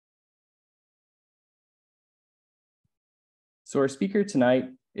So our speaker tonight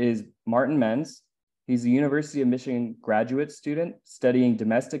is Martin Menz. He's a University of Michigan graduate student studying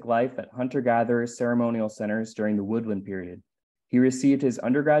domestic life at hunter-gatherer ceremonial centers during the Woodland period. He received his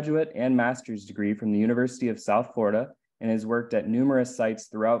undergraduate and master's degree from the University of South Florida and has worked at numerous sites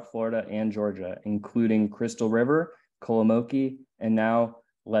throughout Florida and Georgia, including Crystal River, Kolomoki, and now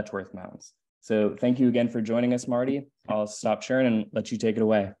Letchworth Mounds. So thank you again for joining us, Marty. I'll stop sharing and let you take it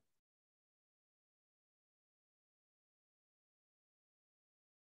away.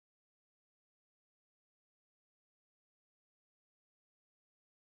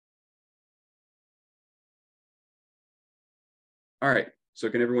 All right, so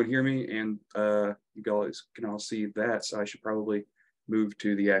can everyone hear me? And you guys can all see that, so I should probably move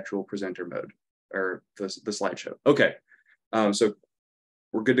to the actual presenter mode, or the slideshow. Okay, so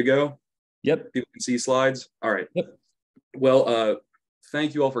we're good to go? Yep. People can see slides? All right. Yep. Well,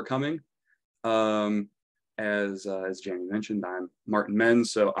 thank you all for coming. As Jamie mentioned, I'm Martin Menz,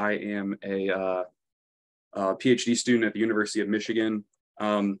 so I am a PhD student at the University of Michigan,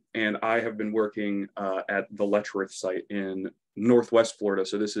 and I have been working at the Letchworth site in Northwest Florida.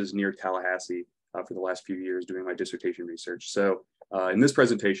 So this is near Tallahassee for the last few years doing my dissertation research. So in this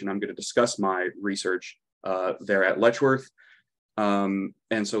presentation, I'm going to discuss my research there at Letchworth. And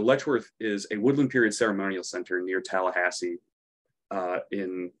so Letchworth is a woodland period ceremonial center near Tallahassee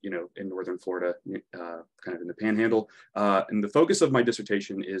in northern Florida, kind of in the Panhandle. And the focus of my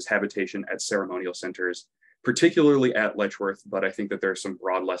dissertation is habitation at ceremonial centers, particularly at Letchworth, but I think that there are some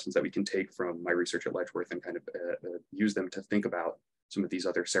broad lessons that we can take from my research at Letchworth and kind of use them to think about some of these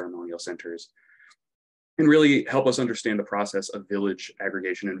other ceremonial centers and really help us understand the process of village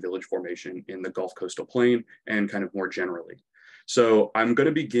aggregation and village formation in the Gulf Coastal Plain and kind of more generally. So I'm going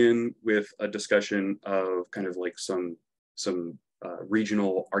to begin with a discussion of kind of like some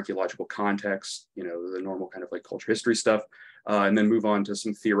regional archaeological context, the normal kind of like culture history stuff, and then move on to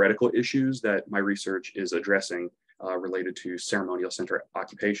some theoretical issues that my research is addressing related to ceremonial center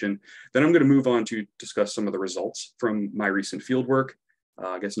occupation. Then I'm going to move on to discuss some of the results from my recent field work.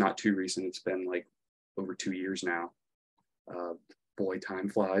 I guess not too recent, it's been like over 2 years now. Boy, time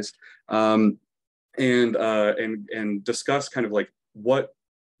flies. And discuss kind of like what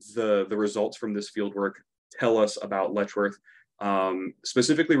the results from this field work tell us about Letchworth,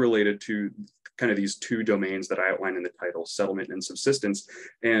 specifically related to kind of these two domains that I outline in the title, settlement and subsistence,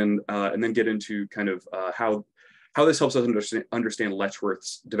 and then get into kind of how this helps us understand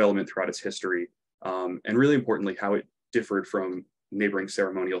Letchworth's development throughout its history, and really importantly, how it differed from neighboring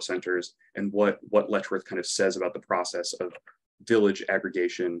ceremonial centers and what Letchworth kind of says about the process of village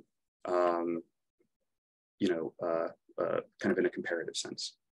aggregation, kind of in a comparative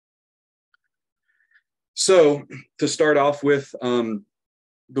sense. So to start off with,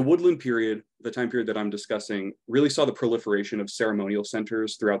 the Woodland period, the time period that I'm discussing, really saw the proliferation of ceremonial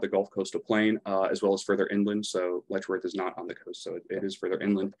centers throughout the Gulf Coastal Plain, as well as further inland. So Letchworth is not on the coast, so it is further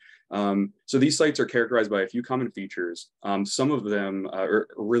inland. So these sites are characterized by a few common features. Some of them are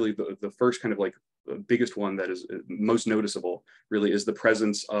really the first kind of like the biggest one that is most noticeable really is the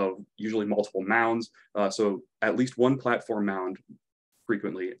presence of usually multiple mounds. So at least one platform mound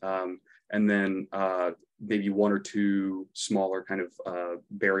frequently, and then maybe one or two smaller kind of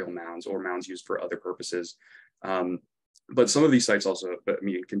burial mounds or mounds used for other purposes. But some of these sites also,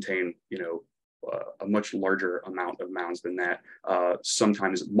 contain, a much larger amount of mounds than that,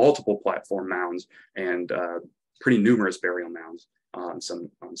 sometimes multiple platform mounds and pretty numerous burial mounds on some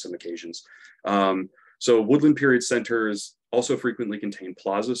occasions. So woodland period centers also frequently contain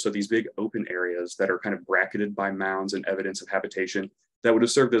plazas. So these big open areas that are kind of bracketed by mounds and evidence of habitation that would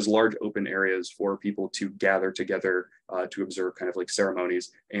have served as large open areas for people to gather together to observe kind of like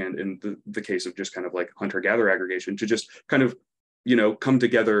ceremonies. And in the case of just kind of like hunter-gatherer aggregation, to just kind of, come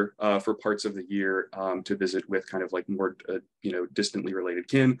together for parts of the year to visit with kind of like more, distantly related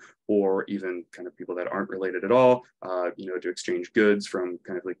kin, or even kind of people that aren't related at all, to exchange goods from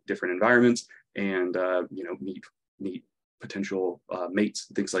kind of like different environments and, meet potential mates,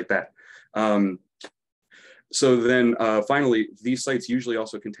 things like that. So then finally, these sites usually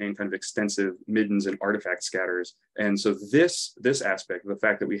also contain kind of extensive middens and artifact scatters. And so this aspect, the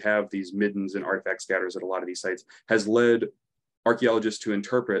fact that we have these middens and artifact scatters at a lot of these sites, has led archaeologists to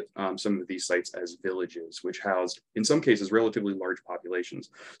interpret some of these sites as villages, which housed, in some cases, relatively large populations.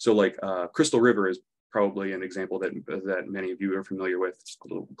 So like Crystal River is probably an example that many of you are familiar with. It's a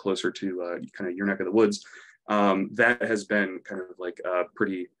little closer to kind of your neck of the woods. That has been kind of like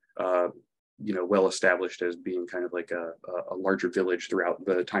pretty well established as being kind of like a larger village throughout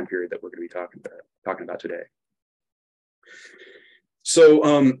the time period that we're going to be talking about today.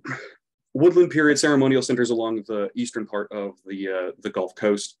 So Woodland period ceremonial centers along the eastern part of the Gulf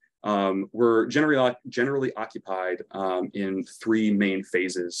Coast were generally occupied in three main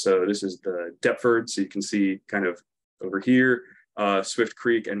phases. So this is the Deptford, so you can see kind of over here, Swift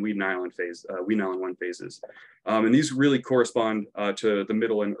Creek and Weedon Island Weedon Island 1 phases. And these really correspond to the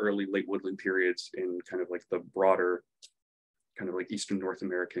middle and early late woodland periods in kind of like the broader kind of like Eastern North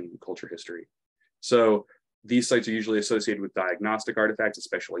American culture history. So these sites are usually associated with diagnostic artifacts,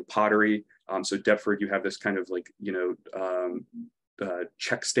 especially pottery. So Deptford, you have this kind of like,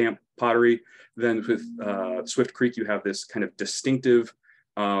 check stamp pottery. Then with Swift Creek, you have this kind of distinctive,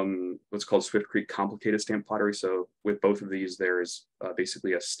 what's called Swift Creek complicated stamp pottery. So with both of these, there is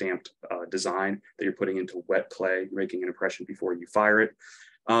basically a stamped design that you're putting into wet clay, making an impression before you fire it.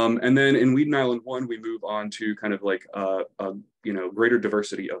 And then in Weedon Island 1, we move on to kind of like a greater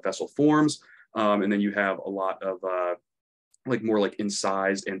diversity of vessel forms. And then you have a lot of more like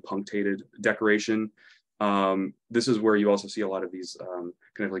incised and punctated decoration. This is where you also see a lot of these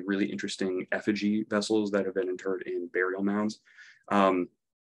kind of like really interesting effigy vessels that have been interred in burial mounds.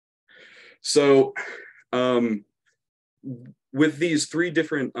 With these three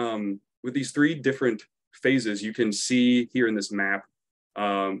different phases, you can see here in this map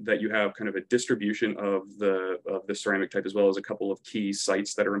that you have kind of a distribution of the ceramic type, as well as a couple of key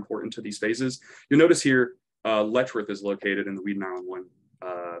sites that are important to these phases. You'll notice here, Letchworth is located in the Weedon Island 1,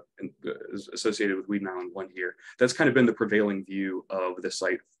 and is associated with Weedon Island 1 here. That's kind of been the prevailing view of the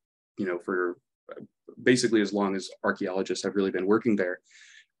site, for basically as long as archaeologists have really been working there.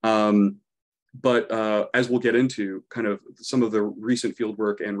 But as we'll get into, kind of some of the recent field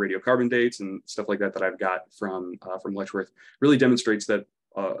work and radiocarbon dates and stuff like that that I've got from Letchworth really demonstrates that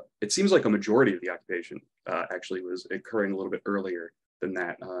it seems like a majority of the occupation actually was occurring a little bit earlier than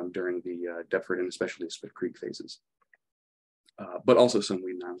that during the Deptford and especially the Swift Creek phases. But also some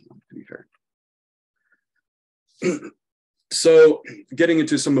Weedon Island, to be fair. So getting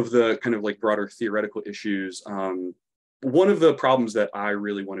into some of the kind of like broader theoretical issues, one of the problems that I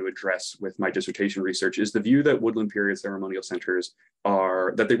really want to address with my dissertation research is the view that woodland period ceremonial centers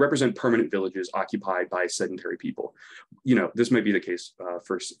that they represent permanent villages occupied by sedentary people. This may be the case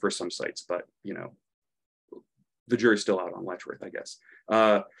for some sites, but the jury's still out on Letchworth, I guess.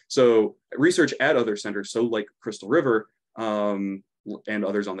 So research at other centers, so like Crystal River, and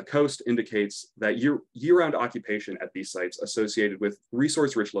others on the coast, indicates that year-round occupation at these sites associated with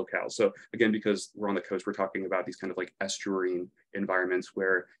resource-rich locales. So again, because we're on the coast, we're talking about these kind of like estuarine environments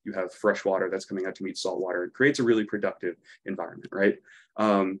where you have fresh water that's coming out to meet salt water. It creates a really productive environment, right?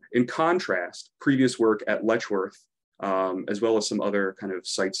 In contrast, previous work at Letchworth, as well as some other kind of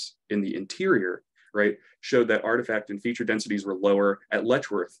sites in the interior, right, showed that artifact and feature densities were lower. At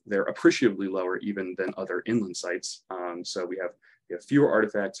Letchworth, they're appreciably lower even than other inland sites. So we have fewer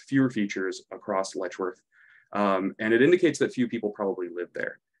artifacts, fewer features across Letchworth. And it indicates that few people probably live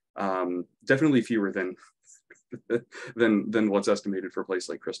there. Definitely fewer than what's estimated for a place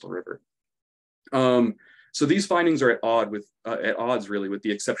like Crystal River. So these findings are at odds really with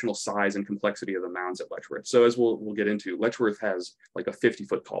the exceptional size and complexity of the mounds at Letchworth. So as we'll get into, Letchworth has like a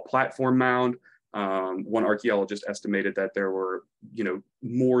 50-foot tall platform mound. One archaeologist estimated that there were,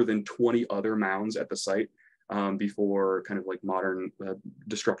 more than 20 other mounds at the site before kind of like modern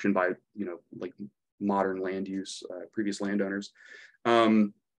destruction by, like modern land use, previous landowners.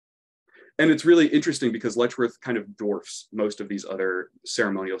 And it's really interesting because Letchworth kind of dwarfs most of these other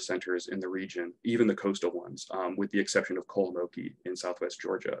ceremonial centers in the region, even the coastal ones, with the exception of Kolomoki in Southwest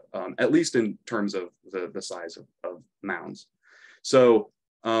Georgia, at least in terms of the size of mounds. So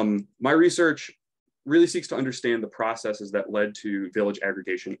my research really seeks to understand the processes that led to village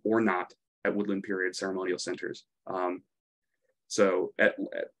aggregation or not at woodland period ceremonial centers. So at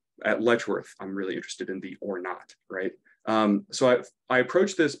Letchworth, I'm really interested in the or not, right? So I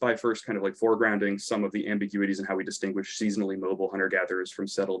approached this by first kind of like foregrounding some of the ambiguities in how we distinguish seasonally mobile hunter-gatherers from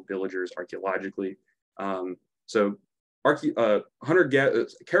settled villagers archaeologically. So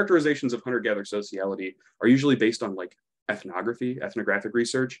characterizations of hunter-gatherer sociality are usually based on like ethnographic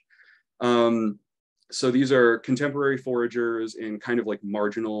research. So these are contemporary foragers in kind of like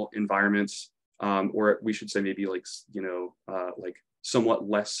marginal environments, or we should say maybe like, like somewhat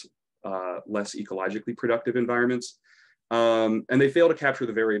less ecologically productive environments. And they fail to capture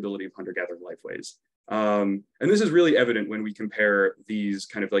the variability of hunter-gatherer lifeways. And this is really evident when we compare these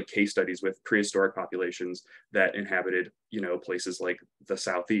kind of like case studies with prehistoric populations that inhabited, places like the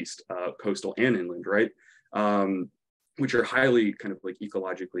Southeast, coastal and inland, right? Which are highly kind of like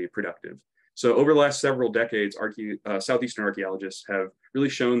ecologically productive. So over the last several decades, Southeastern archaeologists have really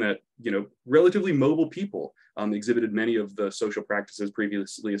shown that, relatively mobile people exhibited many of the social practices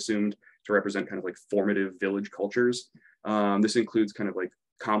previously assumed to represent kind of like formative village cultures. This includes kind of like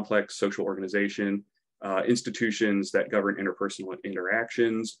complex social organization, institutions that govern interpersonal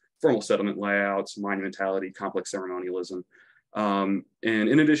interactions, formal settlement layouts, monumentality, complex ceremonialism. And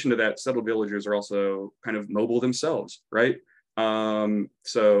in addition to that, settled villagers are also kind of mobile themselves, right?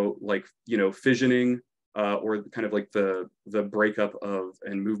 So like, you know, fissioning or kind of like the breakup of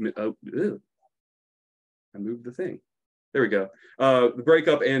and movement of, I moved the thing. There we go. The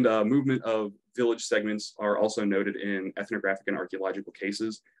breakup and movement of village segments are also noted in ethnographic and archaeological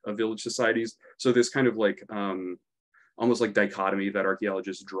cases of village societies. So this kind of like almost like dichotomy that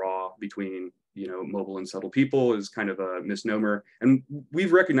archaeologists draw between, you know, mobile and settled people is kind of a misnomer. And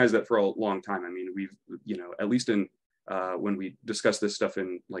we've recognized that for a long time. I mean, we've, you know, at least in when we discuss this stuff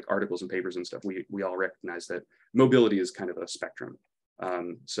in like articles and papers and stuff, we all recognize that mobility is kind of a spectrum.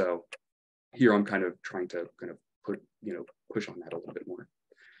 So here I'm kind of trying to kind of push on that a little bit more.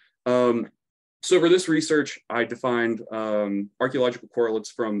 So for this research, I defined archaeological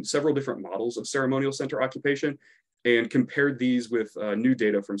correlates from several different models of ceremonial center occupation and compared these with new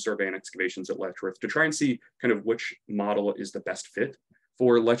data from survey and excavations at Letchworth to try and see kind of which model is the best fit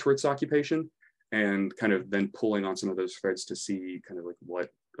for Letchworth's occupation, and kind of then pulling on some of those threads to see kind of like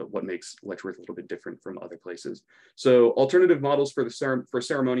what makes Letchworth a little bit different from other places. So alternative models for the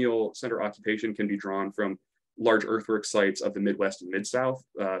ceremonial center occupation can be drawn from large earthwork sites of the Midwest and Mid-South.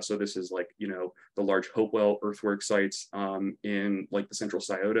 So this is like, you know, the large Hopewell earthwork sites in like the central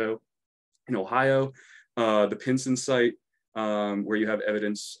Scioto in Ohio, the Pinson site, where you have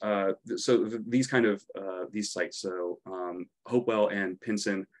evidence. So these kind of, these sites, so Hopewell and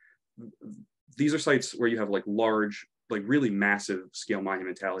Pinson, these are sites where you have like large, like really massive scale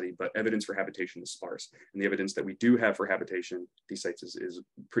monumentality, but evidence for habitation is sparse. And the evidence that we do have for habitation, these sites is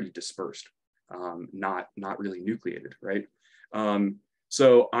pretty dispersed. Not really nucleated, right?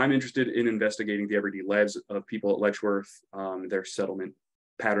 So I'm interested in investigating the everyday lives of people at Letchworth, their settlement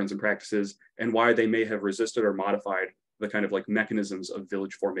patterns and practices, and why they may have resisted or modified the kind of like mechanisms of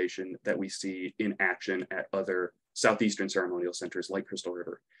village formation that we see in action at other southeastern ceremonial centers like Crystal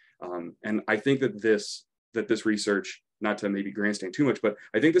River. And I think that this research, not to maybe grandstand too much, but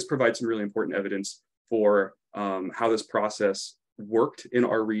I think this provides some really important evidence for how this process worked in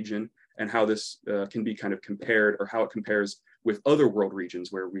our region, and how this can be kind of compared, or how it compares with other world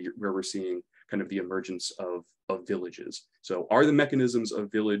regions where we're seeing kind of the emergence of villages. So are the mechanisms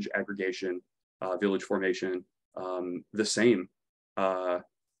of village aggregation, village formation, the same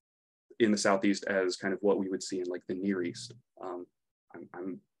in the Southeast as kind of what we would see in like the Near East?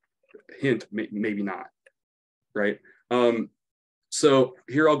 I'm hint, maybe not, right? So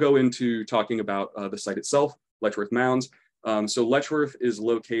here I'll go into talking about the site itself, Letchworth Mounds. So Letchworth is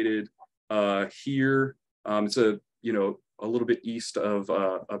located here. It's a little bit east of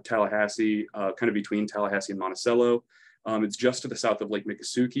Tallahassee, kind of between Tallahassee and Monticello. It's just to the south of Lake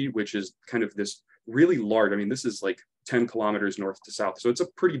Miccosukee, which is kind of this really large, I mean, this is like 10 kilometers north to south. So it's a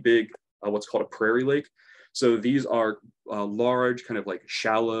pretty big, what's called a prairie lake. So these are large, kind of like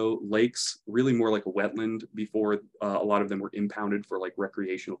shallow lakes, really more like a wetland before a lot of them were impounded for like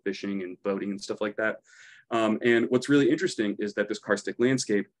recreational fishing and boating and stuff like that. And what's really interesting is that this karstic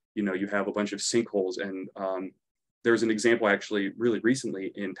landscape, you have a bunch of sinkholes, and there's an example actually really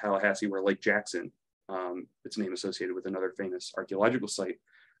recently in Tallahassee where Lake Jackson, its name associated with another famous archaeological site,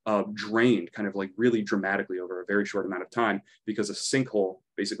 drained kind of like really dramatically over a very short amount of time because a sinkhole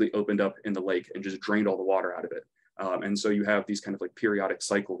basically opened up in the lake and just drained all the water out of it. And so you have these kind of like periodic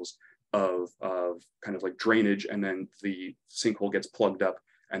cycles of kind of like drainage, and then the sinkhole gets plugged up,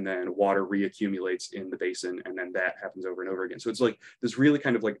 and then water reaccumulates in the basin, and then that happens over and over again. So it's like this really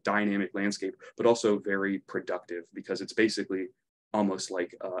kind of like dynamic landscape, but also very productive, because it's basically almost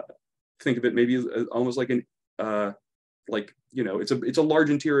like, think of it maybe almost like an, it's a large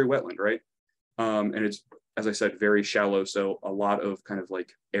interior wetland, right? And it's, as I said, very shallow. So a lot of kind of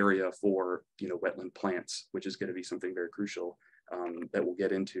like area for, wetland plants, which is going to be something very crucial that we'll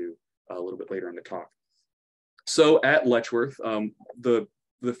get into a little bit later in the talk. So at Letchworth,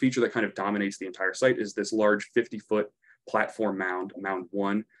 the feature that kind of dominates the entire site is this large 50-foot platform mound, Mound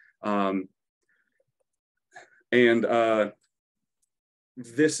 1.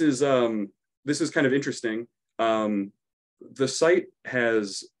 This is kind of interesting. The site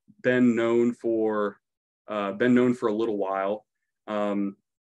has been known for a little while,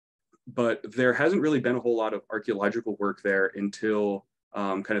 but there hasn't really been a whole lot of archaeological work there until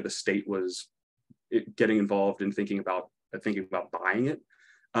kind of the state was getting involved in thinking about buying it.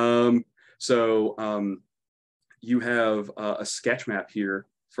 So you have a sketch map here.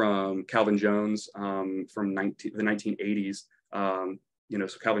 from Calvin Jones from the 1980s.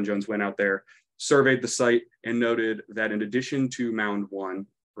 So Calvin Jones went out there, surveyed the site, and noted that in addition to Mound 1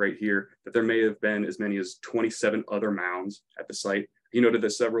 right here, that there may have been as many as 27 other mounds at the site. He noted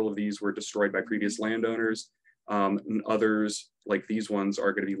that several of these were destroyed by previous landowners, and others, like these ones,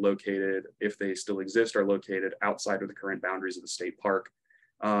 are going to be located, if they still exist, are located outside of the current boundaries of the state park.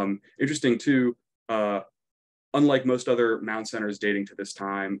 Interesting too, unlike most other mound centers dating to this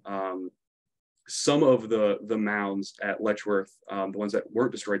time, some of the mounds at Letchworth, the ones that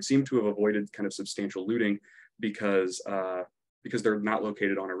weren't destroyed, seem to have avoided kind of substantial looting because they're not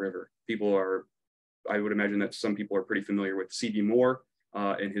located on a river. I would imagine that some people are pretty familiar with C.B. Moore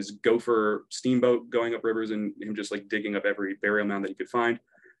and his gopher steamboat going up rivers and him just like digging up every burial mound that he could find.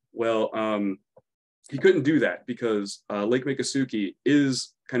 Well, he couldn't do that because Lake Miccosukee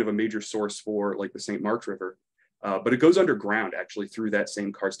is kind of a major source for like the St. Marks River. But it goes underground actually through that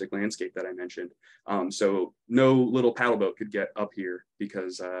same karstic landscape that I mentioned. So no little paddle boat could get up here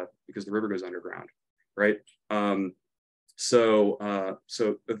because the river goes underground, right? So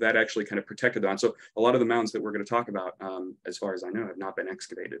that actually kind of protected them. So a lot of the mounds that we're going to talk about, as far as I know, have not been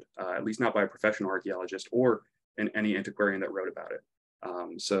excavated, at least not by a professional archaeologist or any antiquarian that wrote about it.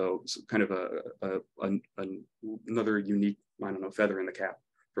 So kind of another unique, I don't know, feather in the cap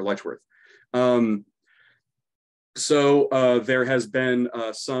for Letchworth. So there has been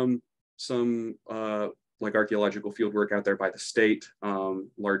some like archaeological field work out there by the state,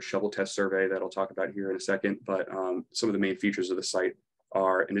 large shovel test survey that I'll talk about here in a second. But some of the main features of the site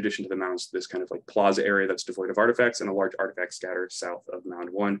are, in addition to the mounds, this kind of like plaza area that's devoid of artifacts and a large artifact scatter south of Mound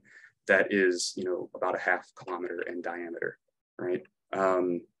 1 that is, about a ½ kilometer in diameter, right?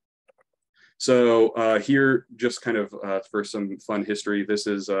 So here, just kind of for some fun history, this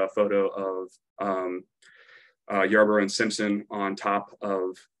is a photo of Yarborough and Simpson on top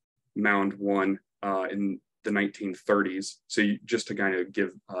of Mound 1 in the 1930s. So just to kind of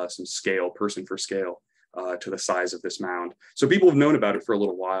give some scale, person for scale, to the size of this mound. So people have known about it for a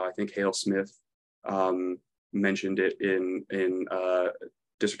little while. I think Hale Smith mentioned it in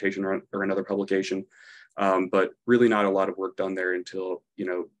dissertation or another publication, but really not a lot of work done there until,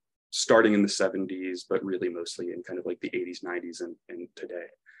 starting in the 70s, but really mostly in kind of like the 80s, 90s, and today.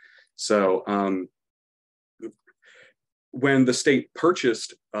 So when the state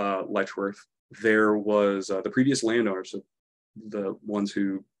purchased Letchworth, there was the previous landowners, so the ones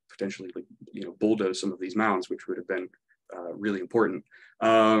who potentially bulldozed some of these mounds, which would have been really important.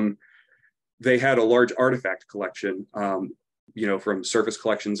 They had a large artifact collection, from surface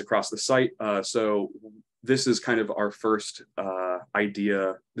collections across the site. So this is kind of our first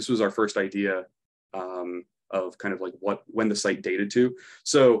idea. This was our first idea of kind of like when the site dated to.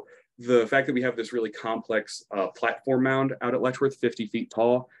 So the fact that we have this really complex platform mound out at Letchworth, 50 feet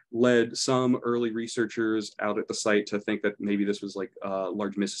tall, led some early researchers out at the site to think that maybe this was like a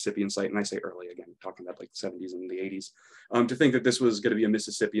large Mississippian site. And I say early again, talking about like the 70s and the 80s, to think that this was going to be a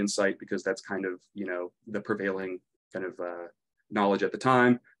Mississippian site because that's kind of, the prevailing kind of knowledge at the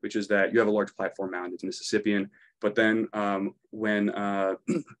time, which is that you have a large platform mound, it's Mississippian. But then when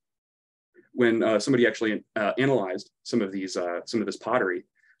somebody actually analyzed some of this pottery,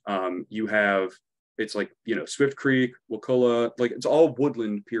 you have, it's like, Swift Creek, Wakulla, like it's all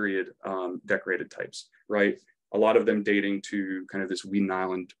woodland period decorated types, right? A lot of them dating to kind of this Weeden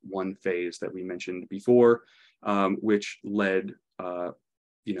Island 1 phase that we mentioned before, which led,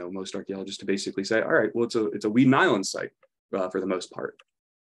 most archaeologists to basically say, all right, well, it's a Weeden Island site for the most part.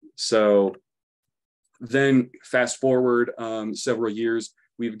 So then fast forward several years,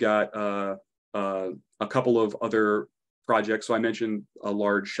 we've got a couple of other projects. So I mentioned a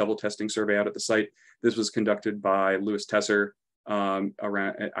large shovel testing survey out at the site. This was conducted by Louis Tesser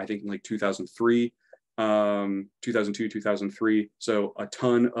around, I think, in like 2003, 2002, 2003. So a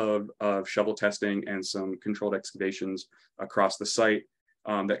ton of shovel testing and some controlled excavations across the site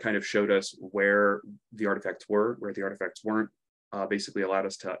that kind of showed us where the artifacts were, where the artifacts weren't, basically allowed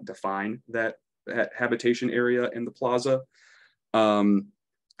us to define that habitation area in the plaza.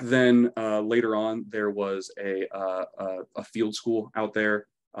 Then later on, there was a field school out there.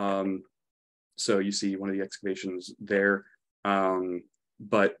 So you see one of the excavations there.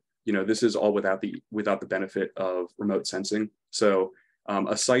 But this is all without the benefit of remote sensing. So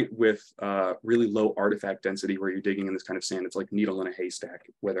a site with really low artifact density, where you're digging in this kind of sand, it's like needle in a haystack,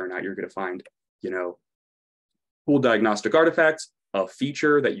 whether or not you're going to find full diagnostic artifacts, a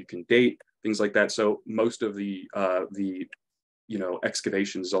feature that you can date, things like that. So most of the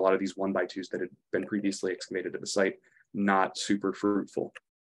excavations, a lot of these 1x2s that had been previously excavated at the site, not super fruitful.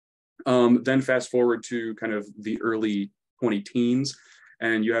 Then fast forward to kind of the early 2010s,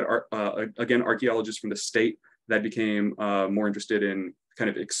 And you had, again, archaeologists from the state that became more interested in kind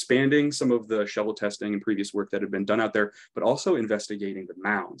of expanding some of the shovel testing and previous work that had been done out there, but also investigating the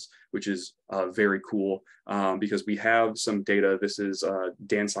mounds, which is very cool because we have some data. This is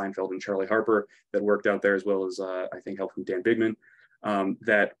Dan Seinfeld and Charlie Harper that worked out there, as well as I think help from Dan Bigman,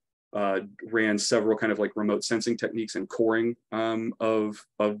 that ran several kind of like remote sensing techniques and coring of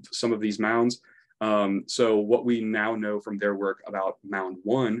some of these mounds. So what we now know from their work about Mound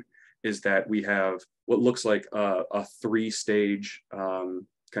 1 is that we have what looks like a three-stage kind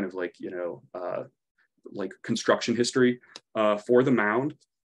of like, like construction history for the mound.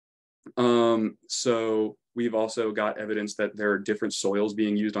 So we've also got evidence that there are different soils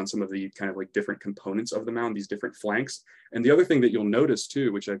being used on some of the kind of like different components of the mound, these different flanks. And the other thing that you'll notice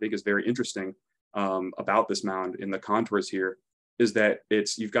too, which I think is very interesting about this mound in the contours here, is that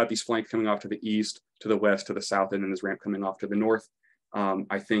you've got these flanks coming off to the east, to the west, to the south, and then this ramp coming off to the north.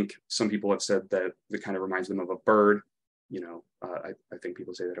 I think some people have said that it kind of reminds them of a bird. I think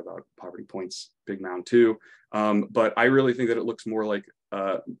people say that about Poverty Point's big mound too. But I really think that it looks more like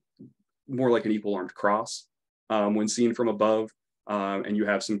an equal armed cross when seen from above. And you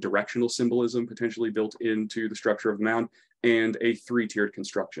have some directional symbolism potentially built into the structure of the mound and a three-tiered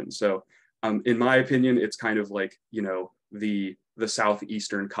construction. So in my opinion, it's kind of like, the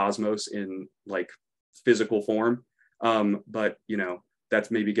southeastern cosmos in like physical form. But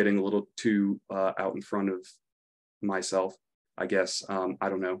that's maybe getting a little too out in front of myself, I guess. I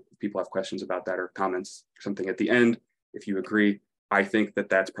don't know if people have questions about that or comments, something at the end. If you agree, I think that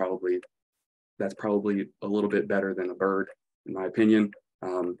that's probably a little bit better than a bird, in my opinion.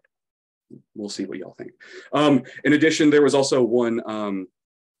 We'll see what y'all think. In addition, there was also one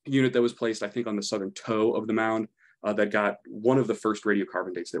unit that was placed, I think, on the southern toe of the mound that got one of the first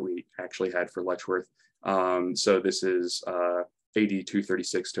radiocarbon dates that we actually had for Letchworth. So this is AD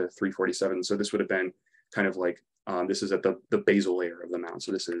 236 to 347. So this would have been kind of like, this is at the basal layer of the mound.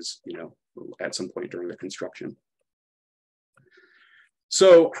 So this is, at some point during the construction.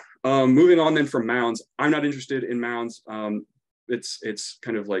 So moving on then from mounds, I'm not interested in mounds. It's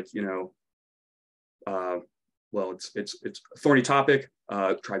kind of like, well, it's a thorny topic.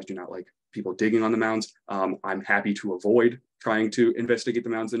 Tribes do not like people digging on the mounds. I'm happy to avoid trying to investigate the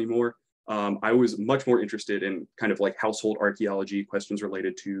mounds anymore. I was much more interested in kind of like household archaeology, questions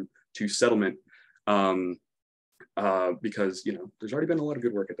related to settlement, because there's already been a lot of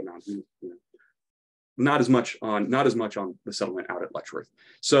good work at the mounds. Not as much on the settlement out at Letchworth.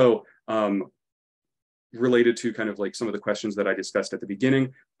 So related to kind of like some of the questions that I discussed at the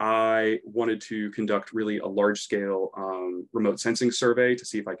beginning, I wanted to conduct really a large scale remote sensing survey to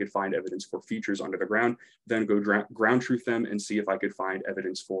see if I could find evidence for features under the ground, then go ground truth them and see if I could find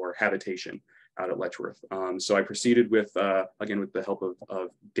evidence for habitation out at Letchworth. So I proceeded with, again, with the help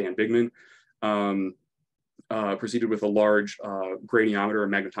of Dan Bigman, proceeded with a large gradiometer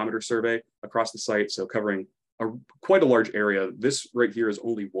and magnetometer survey across the site. So covering quite a large area. This right here is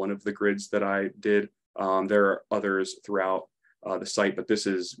only one of the grids that I did. There are others throughout the site, but this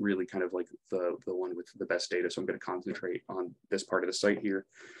is really kind of like the one with the best data. So I'm going to concentrate on this part of the site here.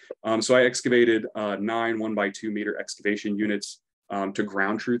 So I excavated 9 1x2 meter excavation units to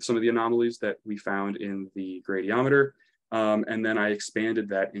ground truth some of the anomalies that we found in the gradiometer. And then I expanded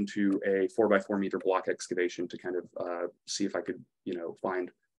that into a 4x4 meter block excavation to kind of see if I could, find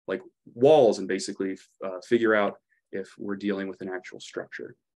like walls and basically figure out if we're dealing with an actual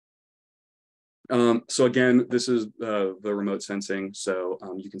structure. So again, this is the remote sensing. So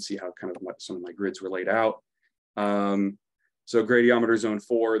you can see how kind of some of my grids were laid out. So gradiometer zone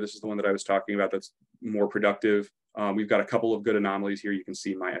 4, this is the one that I was talking about that's more productive. We've got a couple of good anomalies here. You can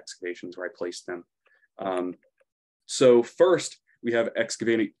see my excavations where I placed them. So first, we have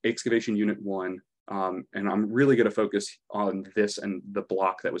excavation unit 1. And I'm really going to focus on this and the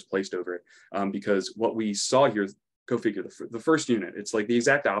block that was placed over it, because what we saw here, go figure, the first unit, it's like the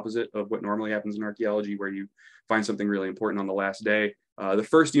exact opposite of what normally happens in archaeology, where you find something really important on the last day. The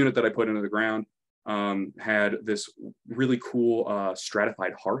first unit that I put into the ground had this really cool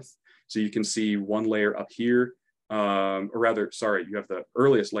stratified hearth. So you can see one layer up here, or rather, sorry, you have the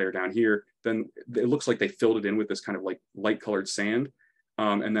earliest layer down here. Then it looks like they filled it in with this kind of like light colored sand.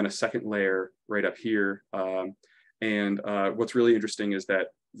 And then a second layer right up here. And what's really interesting is that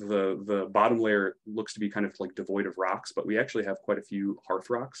the bottom layer looks to be kind of like devoid of rocks, but we actually have quite a few hearth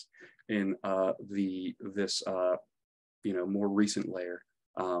rocks in this more recent layer.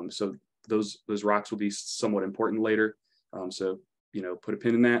 So those rocks will be somewhat important later. So put a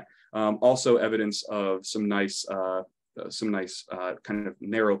pin in that. Also evidence of some nice kind of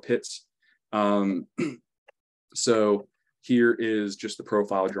narrow pits. So Here is just the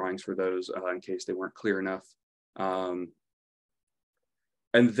profile drawings for those in case they weren't clear enough. And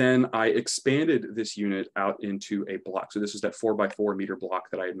then I expanded this unit out into a block. So this is that 4x4 meter block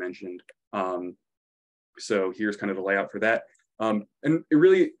that I had mentioned. So here's kind of the layout for that. And it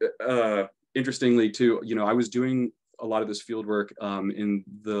really, interestingly too, you know, I was doing a lot of this field work in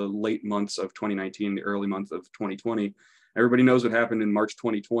the late months of 2019, the early month of 2020. Everybody knows what happened in March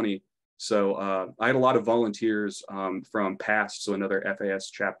 2020. So I had a lot of volunteers from PAST, so another FAS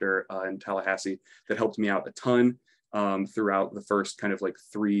chapter in Tallahassee, that helped me out a ton throughout the first kind of like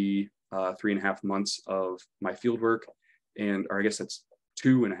 3.5 months of my field work. Or I guess that's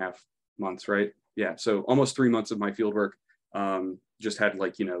 2.5 months, right? Yeah, so almost 3 months of my field work. Just had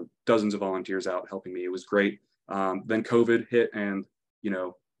like, you know, dozens of volunteers out helping me. It was great. Then COVID hit and, you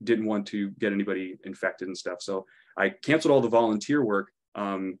know, didn't want to get anybody infected and stuff. So I canceled all the volunteer work.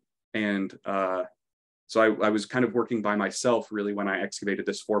 So I was kind of working by myself really when I excavated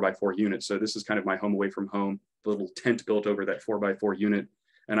this 4x4 unit. So this is kind of my home away from home, the little tent built over that 4x4 unit.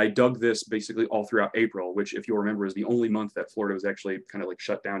 And I dug this basically all throughout April, which if you'll remember is the only month that Florida was actually kind of like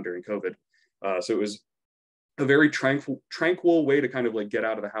shut down during COVID. So it was a very tranquil way to kind of like get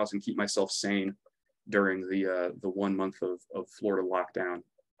out of the house and keep myself sane during the 1 month of Florida lockdown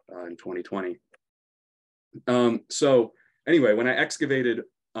in 2020. So anyway, when I excavated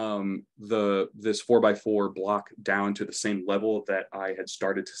this 4x4 block down to the same level that I had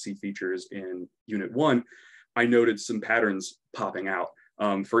started to see features in Unit 1, I noted some patterns popping out.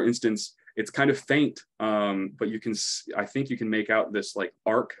 For instance, it's kind of faint, but I think you can make out this like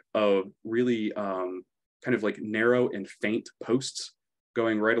arc of really kind of like narrow and faint posts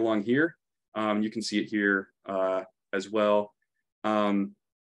going right along here. You can see it here as well.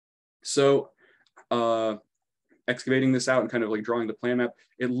 Excavating this out and kind of like drawing the plan map,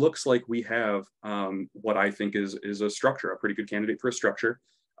 it looks like we have what I think is a structure, a pretty good candidate for a structure.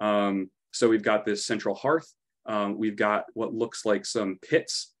 So we've got this central hearth. We've got what looks like some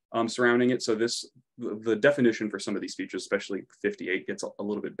pits surrounding it. So the definition for some of these features, especially 58, gets a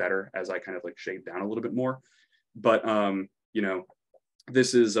little bit better as I kind of like shade down a little bit more. But you know,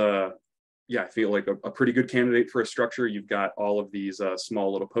 this is yeah, I feel like a pretty good candidate for a structure. You've got all of these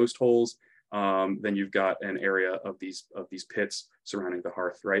small little post holes. Then you've got an area of these pits surrounding the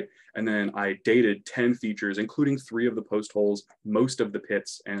hearth, right? And then I dated 10 features, including 3 of the post holes, most of the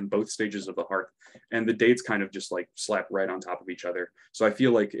pits, and both stages of the hearth. And the dates kind of just like slap right on top of each other. So I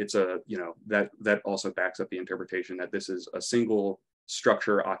feel like it's you know, that also backs up the interpretation that this is a single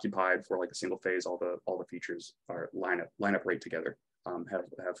structure occupied for like a single phase. All the features are line up right together,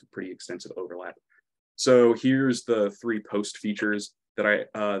 have pretty extensive overlap. So here's the 3 post features that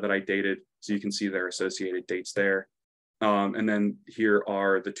I dated. So you can see their associated dates there. And then here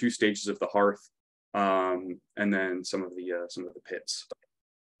are the 2 stages of the hearth, and then some of the pits.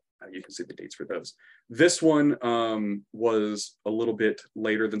 You can see the dates for those. This one was a little bit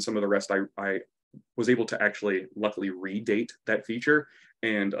later than some of the rest. I was able to actually luckily redate that feature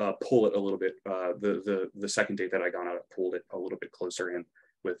and pull it a little bit. The second date that I got out, pulled it a little bit closer in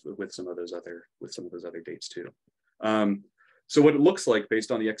with some of those other dates too. So what it looks like based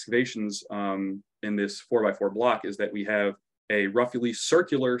on the excavations in this 4x4 block is that we have a roughly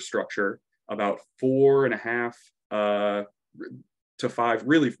circular structure, about 4.5 to 5,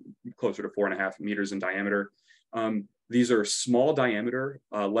 really closer to 4.5 meters in diameter. These are small diameter,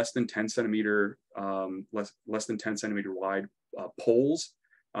 less than 10 centimeter wide poles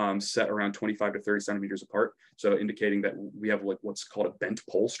set around 25 to 30 centimeters apart. So indicating that we have like what's called a bent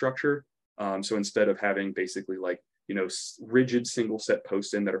pole structure. So instead of having basically like, you know, rigid single set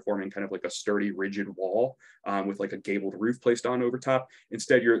posts in that are forming kind of like a sturdy, rigid wall with like a gabled roof placed on over top.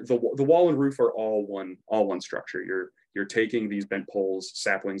 Instead, the wall and roof are all one structure. You're taking these bent poles,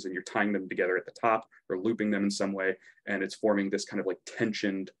 saplings, and you're tying them together at the top or looping them in some way, and it's forming this kind of like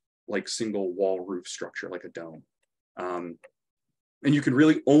tensioned, like single wall roof structure, like a dome. And you can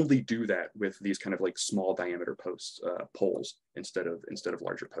really only do that with these kind of like small diameter poles instead of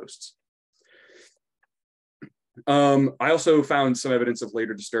larger posts. I also found some evidence of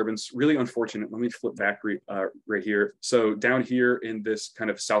later disturbance, really unfortunate. Let me flip back right here. So down here in this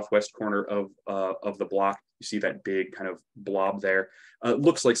kind of southwest corner of the block, you see that big kind of blob there.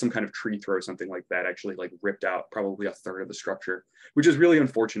 Looks like some kind of tree throw, something like that, actually like ripped out probably a third of the structure, which is really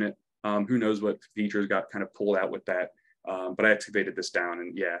unfortunate. Who knows what features got kind of pulled out with that. But I excavated this down,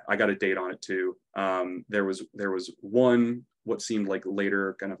 and yeah, I got a date on it too. There was one, what seemed like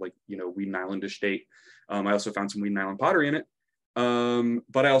later kind of like, you know, Weeden Islandish date. I also found some Weeden Island pottery in it,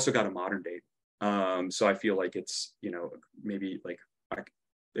 but I also got a modern date. So I feel like it's, you know, maybe like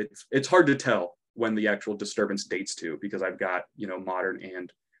it's hard to tell when the actual disturbance dates to, because I've got, you know, modern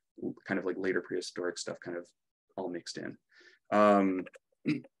and kind of like later prehistoric stuff kind of all mixed in.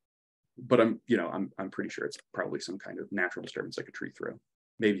 But I'm pretty sure it's probably some kind of natural disturbance like a tree throw,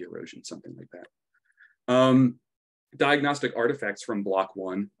 maybe erosion, something like that. Diagnostic artifacts from block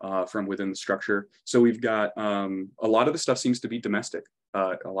 1 from within the structure. So we've got a lot of the stuff seems to be domestic.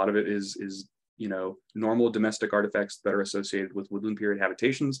 A lot of it is you know, normal domestic artifacts that are associated with woodland period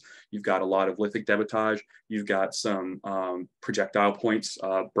habitations. You've got a lot of lithic debitage. You've got some projectile points,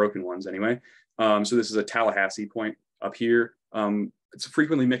 broken ones anyway. So this is a Tallahassee point up here. It's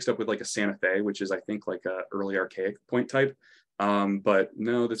frequently mixed up with like a Santa Fe, which is I think like a early archaic point type. But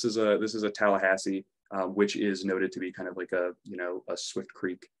no, this is a Tallahassee, which is noted to be kind of like a, you know, a Swift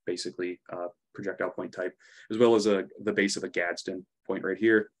Creek, basically projectile point type, as well as the base of a Gadsden point right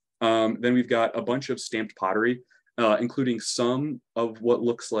here. Then we've got a bunch of stamped pottery, including some of what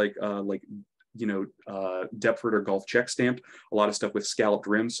looks like you know, Deptford or Gulf check stamped, a lot of stuff with scalloped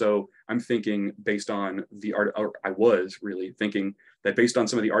rims. So I'm thinking based on the art, or I was really thinking that based on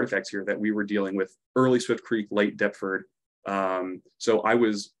some of the artifacts here that we were dealing with early Swift Creek, late Deptford. So I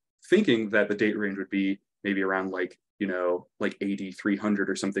was thinking that the date range would be maybe around like, you know, like AD 300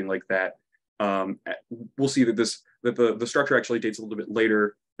 or something like that. We'll see that the structure actually dates a little bit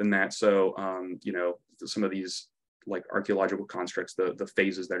later than that. So, you know, some of these like archaeological constructs, the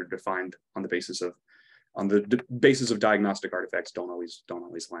phases that are defined on the basis of diagnostic artifacts don't always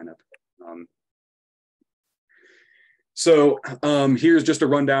line up. So here's just a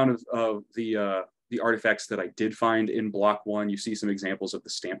rundown of the artifacts that I did find in block 1. You see some examples of the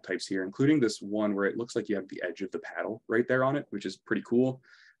stamp types here, including this one where it looks like you have the edge of the paddle right there on it, which is pretty cool.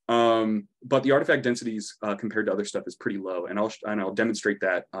 But the artifact densities compared to other stuff is pretty low, and I'll demonstrate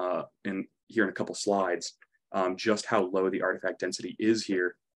that in a couple slides, just how low the artifact density is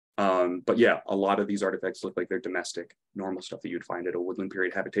here. But yeah, a lot of these artifacts look like they're domestic, normal stuff that you'd find at a woodland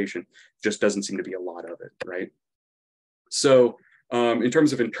period habitation. Just doesn't seem to be a lot of it, right? So in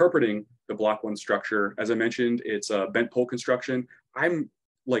terms of interpreting the block 1 structure, as I mentioned, it's a bent pole construction. I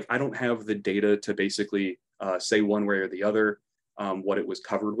don't have the data to basically say one way or the other what it was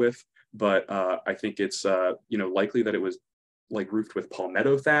covered with, but I think it's you know, likely that it was like roofed with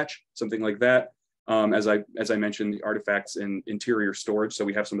palmetto thatch, something like that. As I mentioned, the artifacts in interior storage. So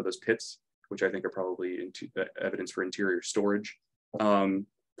we have some of those pits, which I think are probably evidence for interior storage.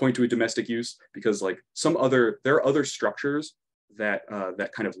 Point to a domestic use because like there are other structures that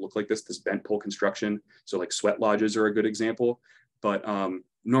that kind of look like this bent pole construction. So like sweat lodges are a good example, but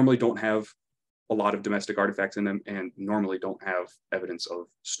normally don't have a lot of domestic artifacts in them, and normally don't have evidence of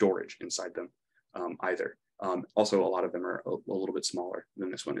storage inside them either. Also, a lot of them are a little bit smaller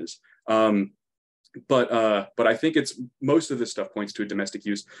than this one is. But I think most of this stuff points to a domestic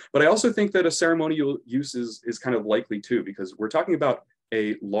use. But I also think that a ceremonial use is kind of likely too, because we're talking about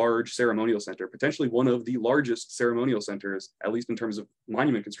a large ceremonial center, potentially one of the largest ceremonial centers, at least in terms of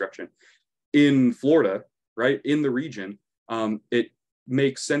monument construction in Florida, right, in the region. It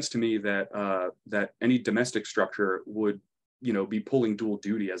makes sense to me that that any domestic structure would, you know, be pulling dual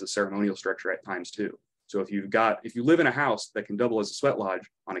duty as a ceremonial structure at times too. So if you live in a house that can double as a sweat lodge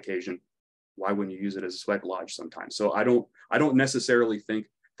on occasion, why wouldn't you use it as a sweat lodge sometimes? So I don't necessarily think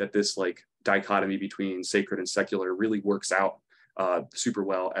that this like dichotomy between sacred and secular really works out super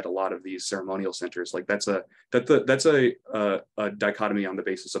well at a lot of these ceremonial centers. Like that's a dichotomy on the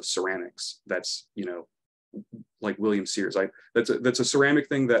basis of ceramics. That's, you know, like William Sears. That's a ceramic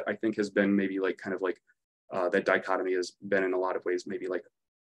thing that I think has been maybe like kind of like that dichotomy has been in a lot of ways maybe like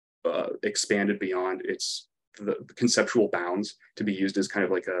expanded beyond its the conceptual bounds to be used as kind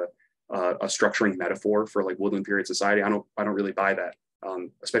of like a structuring metaphor for like woodland period society. I don't really buy that,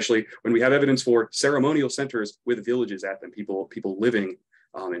 especially when we have evidence for ceremonial centers with villages at them, people living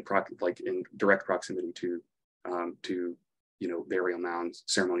in direct proximity to you know, burial mounds,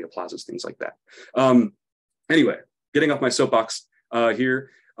 ceremonial plazas, things like that. Anyway, getting off my soapbox here.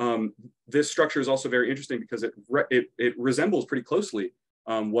 This structure is also very interesting because it resembles pretty closely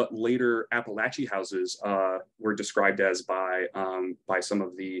what later Appalachie houses were described as by some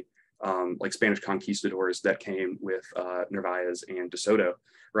of the like Spanish conquistadors that came with Narvaez and De Soto,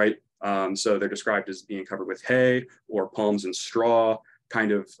 right? So they're described as being covered with hay or palms and straw,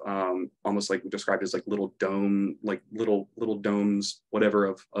 kind of almost like described as like little little domes,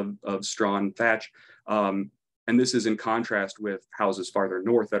 whatever, of straw and thatch. And this is in contrast with houses farther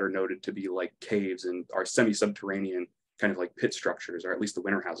north that are noted to be like caves and are semi-subterranean kind of like pit structures, or at least the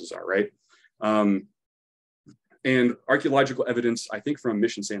winter houses are, right? And archaeological evidence, I think from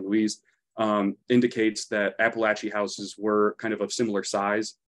Mission San Luis, indicates that Appalachie houses were kind of similar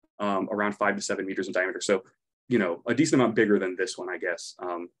size around 5 to 7 meters in diameter. So, you know, a decent amount bigger than this one, I guess.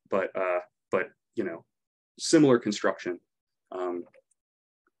 But you know, similar construction.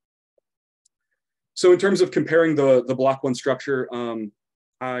 So in terms of comparing the block one structure,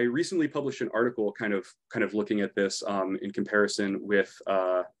 I recently published an article kind of looking at this in comparison with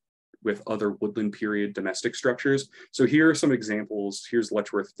other woodland period domestic structures. So here are some examples. Here's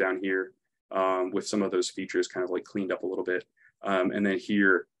Letchworth down here with some of those features kind of like cleaned up a little bit. And then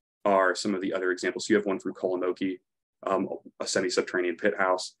here are some of the other examples. So you have one from Kolomoki, a semi-subterranean pit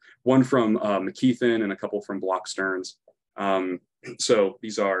house, one from McKeithen, and a couple from Block Stearns. So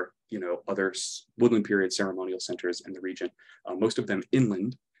these are, you know, other woodland period ceremonial centers in the region, most of them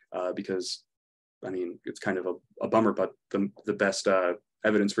inland, because, I mean, it's kind of a bummer, but the best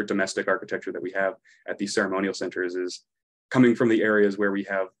evidence for domestic architecture that we have at these ceremonial centers is coming from the areas where we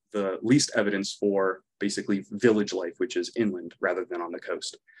have the least evidence for basically village life, which is inland rather than on the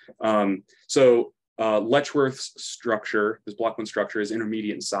coast. So Letchworth's structure, this block one structure, is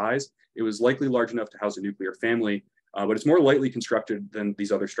intermediate in size. It was likely large enough to house a nuclear family, but it's more lightly constructed than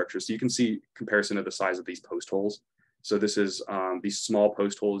these other structures. So you can see comparison of the size of these post holes. So this is these small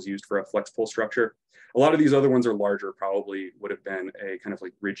post holes used for a flex pole structure. A lot of these other ones are larger, probably would have been a kind of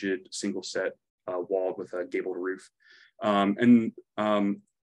like rigid single set walled with a gabled roof.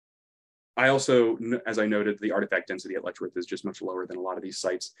 I also, as I noted, the artifact density at Letchworth is just much lower than a lot of these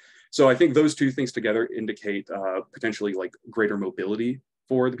sites. So I think those two things together indicate potentially like greater mobility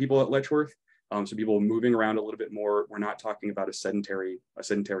for the people at Letchworth. So people moving around a little bit more. We're not talking about a sedentary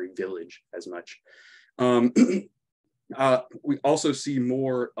village as much. We also see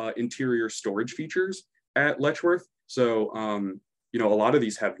more interior storage features at Letchworth. So, you know, a lot of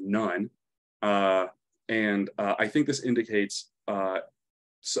these have none. I think this indicates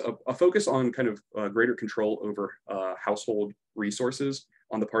a focus on kind of greater control over household resources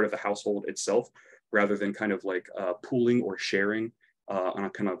on the part of the household itself, rather than kind of like pooling or sharing on a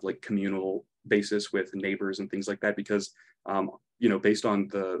kind of like communal basis with neighbors and things like that. Because, you know, based on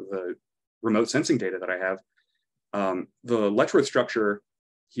the remote sensing data that I have, the Letchworth structure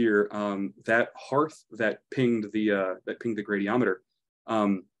here, that hearth that pinged the gradiometer,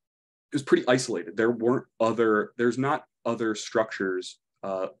 is pretty isolated. There's not other structures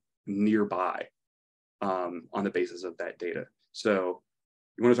nearby on the basis of that data. So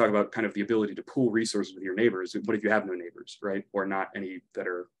you want to talk about kind of the ability to pool resources with your neighbors. What if you have no neighbors, right? Or not any that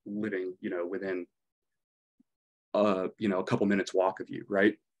are living, you know, within you know, a couple minutes walk of you,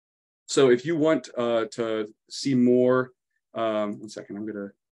 right? So if you want to see more, one second,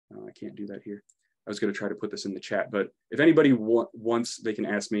 I can't do that here. I was going to try to put this in the chat, but if anybody wants, they can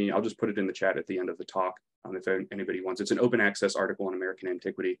ask me. I'll just put it in the chat at the end of the talk. If anybody wants, it's an open access article on American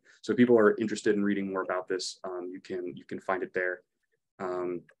antiquity. So if people are interested in reading more about this, you can find it there.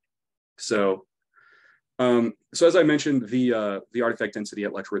 So as I mentioned, the artifact density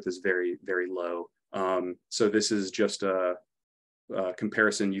at Letchworth is very, very low. So this is just a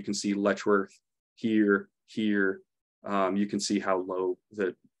comparison. You can see Letchworth here. You can see how low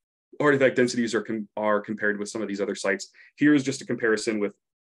the artifact densities are compared with some of these other sites. Here is just a comparison with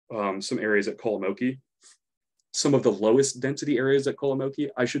some areas at Kolomoki. Some of the lowest density areas at Kolomoki,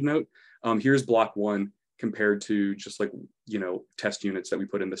 I should note. Here's block one compared to just like, you know, test units that we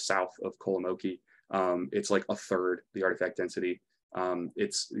put in the south of Kolomoki. It's like a third the artifact density.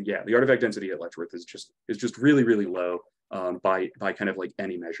 The artifact density at Letchworth is just really, really low by kind of like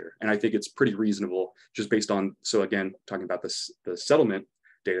any measure. And I think it's pretty reasonable just based on, so again, talking about the settlement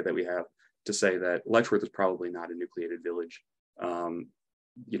data that we have, to say that Letchworth is probably not a nucleated village.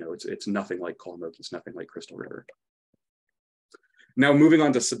 You know, it's nothing like Kolomoki, it's nothing like Crystal River. Now, moving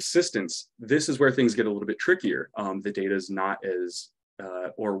on to subsistence, this is where things get a little bit trickier. The data is not as,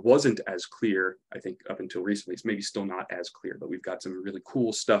 or wasn't as clear, I think, up until recently. It's maybe still not as clear, but we've got some really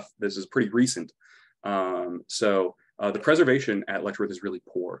cool stuff. This is pretty recent. The preservation at Letchworth is really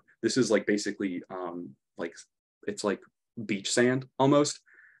poor. This is like basically it's like beach sand almost.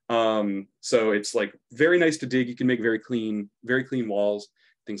 So it's like very nice to dig. You can make very clean walls,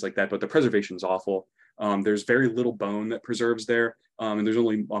 things like that, but the preservation is awful. There's very little bone that preserves there, and there's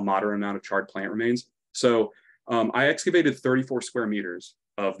only a moderate amount of charred plant remains. So I excavated 34 square meters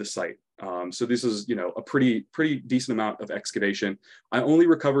of the site. So this is, you know, a pretty decent amount of excavation. I only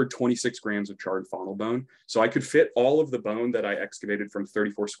recovered 26 grams of charred faunal bone. So I could fit all of the bone that I excavated from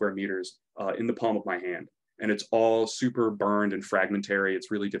 34 square meters in the palm of my hand. And it's all super burned and fragmentary. It's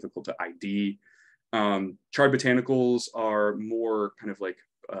really difficult to ID. Charred botanicals are more kind of like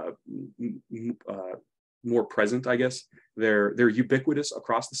more present, I guess. They're ubiquitous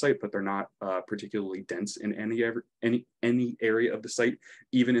across the site, but they're not particularly dense in any area of the site.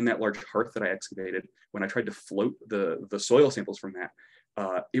 Even in that large hearth that I excavated, when I tried to float the soil samples from that,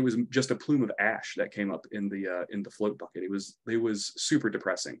 it was just a plume of ash that came up in the float bucket. It was super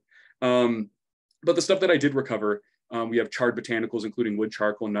depressing. But the stuff that I did recover, we have charred botanicals, including wood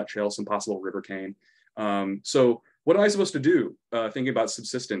charcoal, nutshell, some possible river cane. So what am I supposed to do thinking about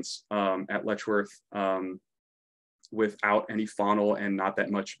subsistence at Letchworth without any faunal and not that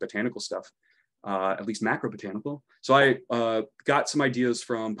much botanical stuff, at least macro botanical? So I got some ideas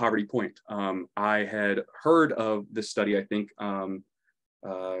from Poverty Point. I had heard of this study. I think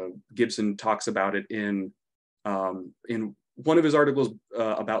Gibson talks about it in one of his articles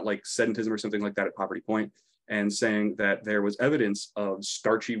about like sedentism or something like that at Poverty Point, and saying that there was evidence of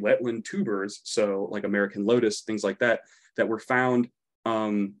starchy wetland tubers, so like American lotus, things like that, that were found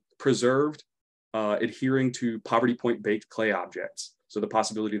preserved, adhering to Poverty Point baked clay objects. So the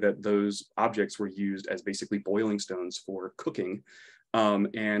possibility that those objects were used as basically boiling stones for cooking.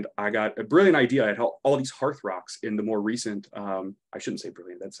 And I got a brilliant idea. I had all these hearth rocks in the more recent, I shouldn't say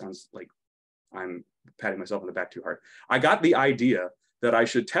brilliant, that sounds like I'm patting myself on the back too hard. I got the idea that I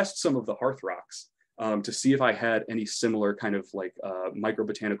should test some of the hearth rocks to see if I had any similar kind of like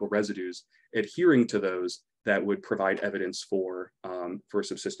microbotanical residues adhering to those that would provide evidence for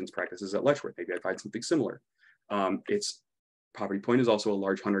subsistence practices at Letchworth. Maybe I'd find something similar. Poverty Point is also a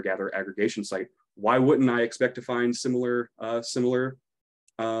large hunter-gatherer aggregation site. Why wouldn't I expect to find similar types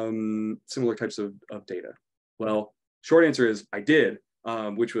of data? Well, short answer is I did,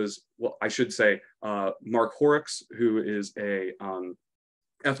 which was, well, I should say, Mark Horrocks, who is a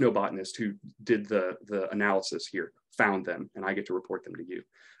ethnobotanist who did the analysis here, found them, and I get to report them to you.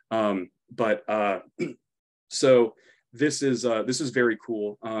 So this is very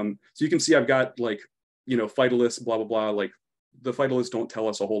cool. So you can see I've got like, phytoliths, blah, blah, blah. Like the phytoliths don't tell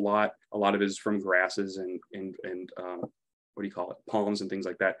us a whole lot. A lot of it is from grasses and what do you call it? Palms and things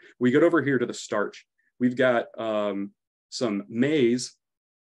like that. We get over here to the starch. We've got some maize,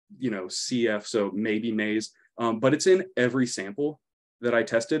 CF, so maybe maize, but it's in every sample that I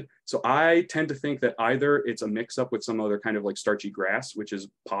tested. So I tend to think that either it's a mix up with some other kind of like starchy grass, which is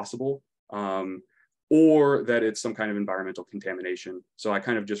possible, or that it's some kind of environmental contamination. So I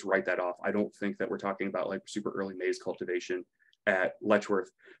kind of just write that off. I don't think that we're talking about like super early maize cultivation at Letchworth.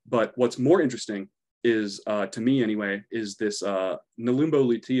 But what's more interesting is, to me anyway, is this Nelumbo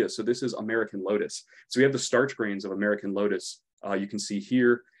lutea. So this is American lotus. So we have the starch grains of American lotus. You can see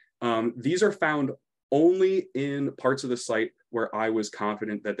here. These are found only in parts of the site where I was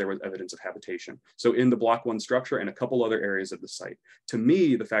confident that there was evidence of habitation. So in the block 1 structure and a couple other areas of the site. To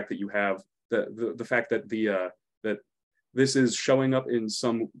me, the fact that you have the fact that that this is showing up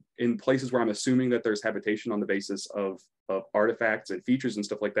in places where I'm assuming that there's habitation on the basis of artifacts and features and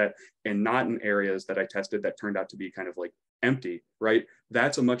stuff like that, and not in areas that I tested that turned out to be kind of like empty, right?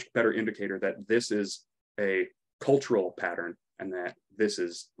 That's a much better indicator that this is a cultural pattern and that this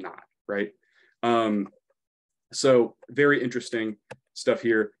is not, right? So very interesting stuff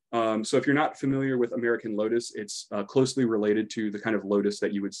here. So if you're not familiar with American lotus, it's closely related to the kind of lotus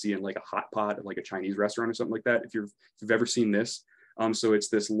that you would see in like a hot pot at like a Chinese restaurant or something like that. If you've ever seen this, so it's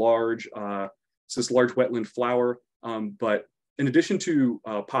this large wetland flower. But in addition to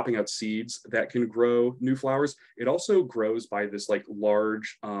popping out seeds that can grow new flowers, it also grows by this like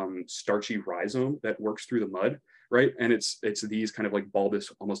large starchy rhizome that works through the mud, right? And it's these kind of like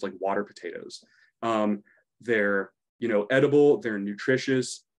bulbous, almost like water potatoes. They're edible, they're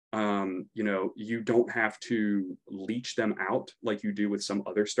nutritious. You don't have to leach them out like you do with some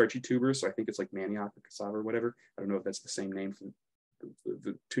other starchy tubers. So I think it's like manioc or cassava or whatever. I don't know if that's the same name for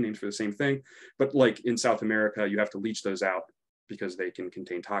the two names for the same thing, but like in South America, you have to leach those out because they can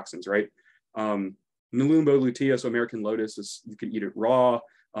contain toxins, right? Nelumbo lutea, so American lotus, you can eat it raw.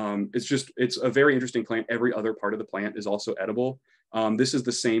 It's a very interesting plant. Every other part of the plant is also edible. This is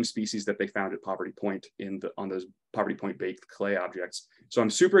the same species that they found at Poverty Point on those Poverty Point baked clay objects. So I'm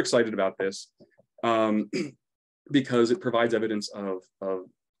super excited about this because it provides evidence of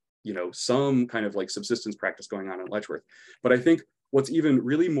some kind of like subsistence practice going on at Letchworth. But I think what's even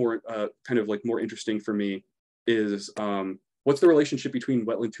really more kind of like more interesting for me is what's the relationship between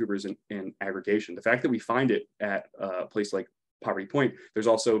wetland tubers and aggregation? The fact that we find it at a place like Poverty Point, there's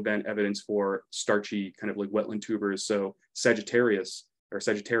also been evidence for starchy kind of like wetland tubers. So Sagittarius or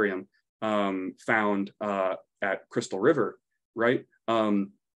Sagittarium found at Crystal River, right?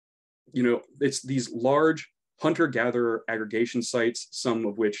 It's these large hunter-gatherer aggregation sites, some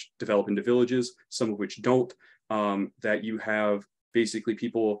of which develop into villages, some of which don't, that you have basically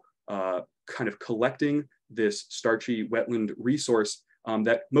people kind of collecting this starchy wetland resource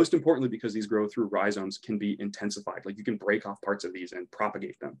that, most importantly, because these grow through rhizomes, can be intensified. Like you can break off parts of these and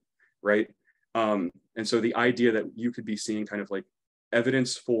propagate them, right? And so the idea that you could be seeing kind of like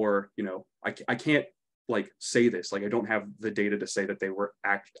evidence for, you know, I can't like say this, like I don't have the data to say that they were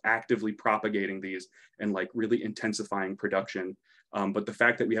actively propagating these and like really intensifying production. But the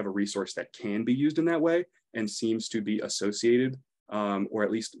fact that we have a resource that can be used in that way and seems to be associated, or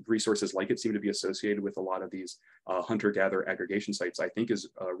at least resources like it seem to be associated with a lot of these hunter-gatherer aggregation sites, I think is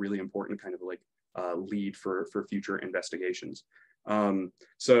a really important kind of like lead for future investigations.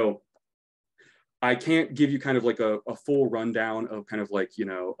 So I can't give you kind of like a full rundown of kind of like, you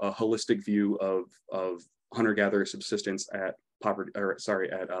know, a holistic view of hunter-gatherer subsistence at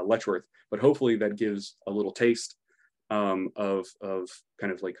Letchworth, but hopefully that gives a little taste of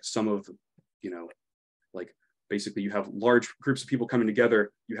kind of like some of, you know, like basically you have large groups of people coming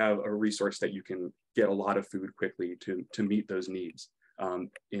together, you have a resource that you can get a lot of food quickly to meet those needs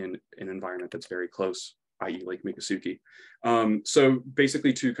in an environment that's very close, i.e. Lake Miccosukee. So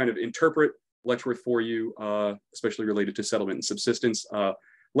basically to kind of interpret Letchworth for you, especially related to settlement and subsistence,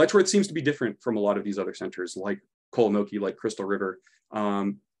 Letchworth seems to be different from a lot of these other centers like Kolomoki, like Crystal River.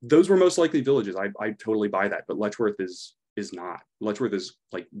 Those were most likely villages. I totally buy that, but Letchworth is not. Letchworth is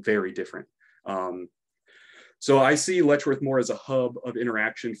like very different. So I see Letchworth more as a hub of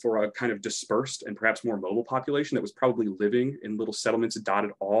interaction for a kind of dispersed and perhaps more mobile population that was probably living in little settlements dotted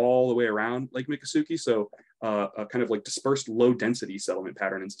all the way around Lake Miccosukee. So a kind of like dispersed low density settlement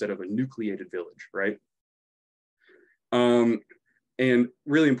pattern instead of a nucleated village, right? And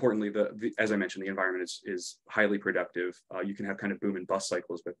really importantly, as I mentioned, the environment is highly productive. You can have kind of boom and bust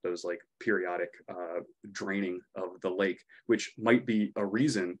cycles with those like periodic draining of the lake, which might be a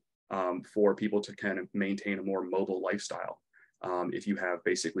reason for people to kind of maintain a more mobile lifestyle. If you have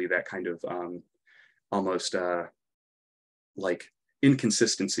basically that kind of almost like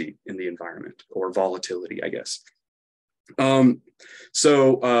inconsistency in the environment or volatility, I guess.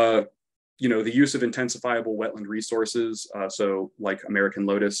 You know, the use of intensifiable wetland resources, so like American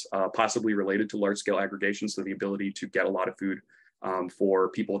lotus, possibly related to large scale aggregation, so the ability to get a lot of food for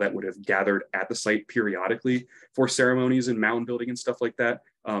people that would have gathered at the site periodically for ceremonies and mound building and stuff like that.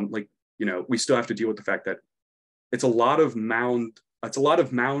 Like, you know, we still have to deal with the fact that it's a lot of mound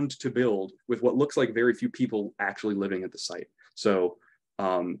to build with what looks like very few people actually living at the site. So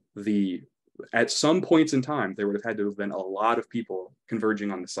at some points in time, there would have had to have been a lot of people converging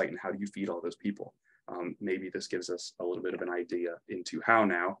on the site, and how do you feed all those people? Maybe this gives us a little bit of an idea into how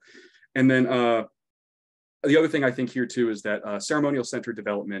now. And then the other thing I think here too is that ceremonial center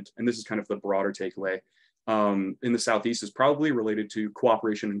development, and this is kind of the broader takeaway, in the Southeast is probably related to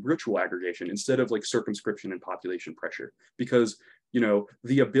cooperation and ritual aggregation instead of like circumscription and population pressure. Because, you know,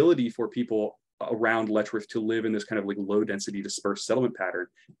 the ability for people around Letchworth to live in this kind of like low density dispersed settlement pattern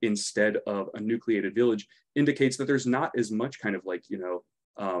instead of a nucleated village indicates that there's not as much kind of like, you know,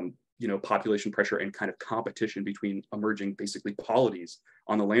 population pressure and kind of competition between emerging basically polities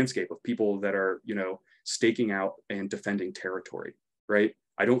on the landscape of people that are, you know, staking out and defending territory, right?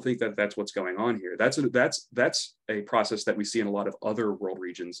 I don't think that that's what's going on here. That's a process that we see in a lot of other world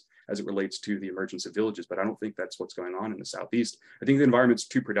regions as it relates to the emergence of villages, but I don't think that's what's going on in the Southeast. I think the environment's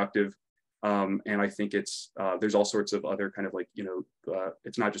too productive. And I think it's, there's all sorts of other kind of like, you know,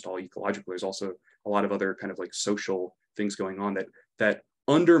 it's not just all ecological, there's also a lot of other kind of like social things going on that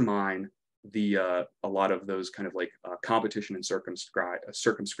undermine a lot of those kind of like competition and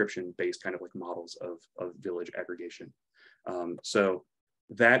circumscription based kind of like models of village aggregation. So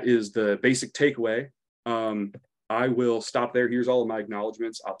that is the basic takeaway. I will stop there. Here's all of my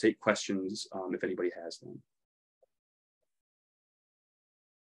acknowledgements. I'll take questions if anybody has them.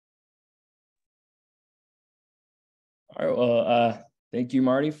 All right, well, thank you,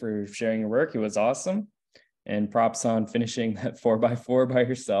 Marty, for sharing your work. It was awesome. And props on finishing that 4x4 by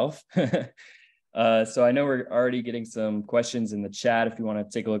yourself. So I know we're already getting some questions in the chat. If you want to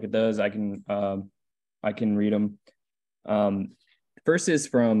take a look at those, I can read them. First is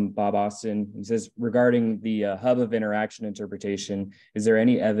from Bob Austin. He says, regarding the hub of interaction interpretation, is there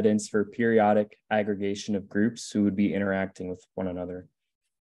any evidence for periodic aggregation of groups who would be interacting with one another?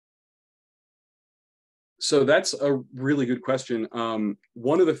 So that's a really good question.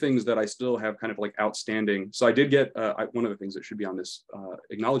 One of the things that I still have kind of like outstanding, so I did get, one of the things that should be on this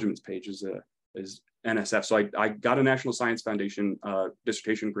acknowledgements page is NSF. So I got a National Science Foundation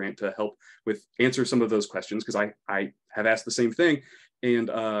dissertation grant to help with answer some of those questions, because I have asked the same thing. And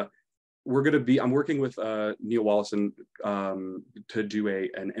I'm working with Neil Wallace to do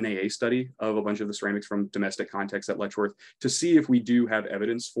an NAA study of a bunch of the ceramics from domestic contexts at Letchworth to see if we do have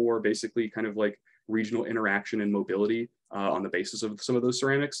evidence for basically kind of like regional interaction and mobility on the basis of some of those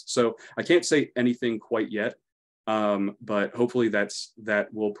ceramics. So I can't say anything quite yet, but hopefully that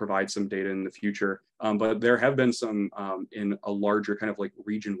will provide some data in the future. But there have been some in a larger kind of like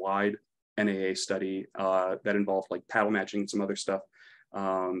region-wide NAA study that involved like paddle matching and some other stuff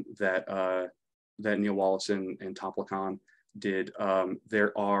that Neil Wallace and Tom Lacan did.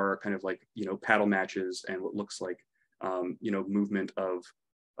 There are kind of like, paddle matches and what looks like, movement of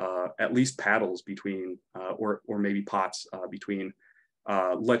at least paddles between, or maybe pots between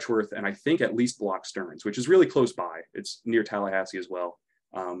Letchworth and I think at least Block Stearns, which is really close by. It's near Tallahassee as well.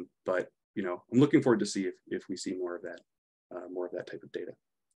 But I'm looking forward to see if we see more of that type of data.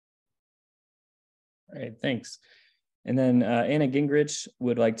 All right, thanks. And then Anna Gingrich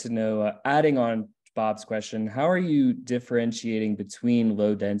would like to know, adding on Bob's question, how are you differentiating between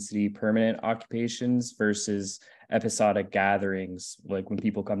low density permanent occupations versus episodic gatherings, like when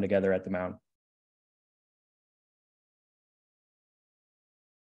people come together at the mound?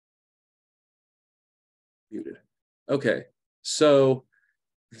 Muted. Okay, so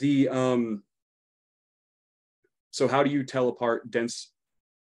so how do you tell apart dense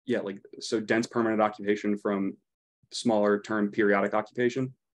permanent occupation from smaller term periodic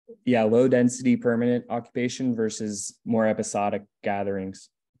occupation? Yeah, low density permanent occupation versus more episodic gatherings.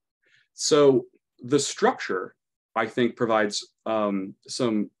 So the structure, I think, provides provides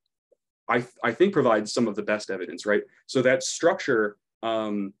some of the best evidence, right? So that structure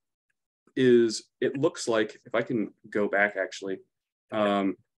it looks like, if I can go back actually,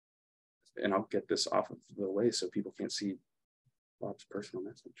 and I'll get this off of the way so people can't see Bob's personal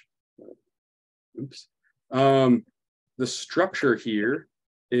message. Oops. The structure here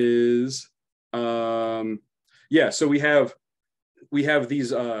is, so we have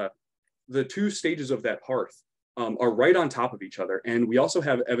these, the two stages of that hearth are right on top of each other. And we also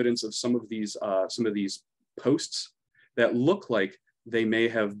have evidence of some of these posts that look like they may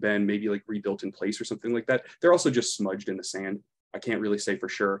have been maybe like rebuilt in place or something like that. They're also just smudged in the sand. I can't really say for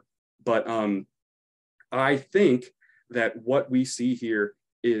sure, but I think that what we see here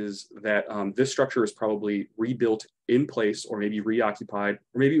is that this structure is probably rebuilt in place, or maybe reoccupied,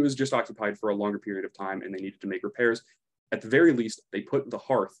 or maybe it was just occupied for a longer period of time and they needed to make repairs. At the very least, they put the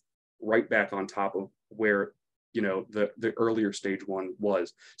hearth right back on top of where the earlier stage one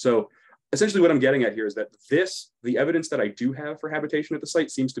was. So essentially what I'm getting at here is that the evidence that I do have for habitation at the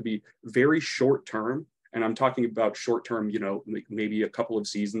site seems to be very short term. And I'm talking about short term, maybe a couple of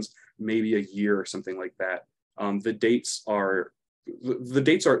seasons, maybe a year or something like that. The dates are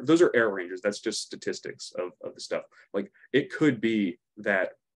those are error ranges. That's just statistics of the stuff. Like it could be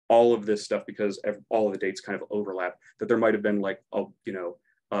that all of this stuff, because all of the dates kind of overlap, that there might have been like a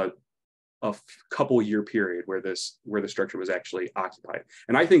couple year period where the structure was actually occupied.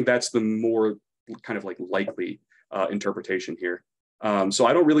 And I think that's the more kind of like likely interpretation here. So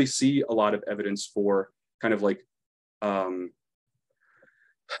I don't really see a lot of evidence for kind of like, I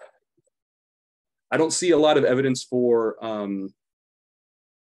don't see a lot of evidence for,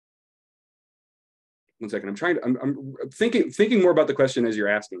 one second, I'm thinking more about the question as you're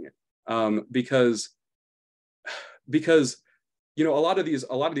asking it, because a lot of these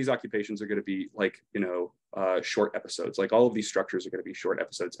occupations are going to be like, short episodes. Like all of these structures are going to be short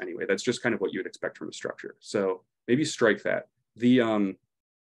episodes anyway. That's just kind of what you would expect from a structure. So maybe strike that.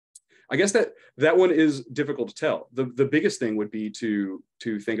 I guess that one is difficult to tell. The biggest thing would be to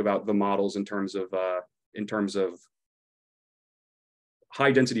think about the models in terms of high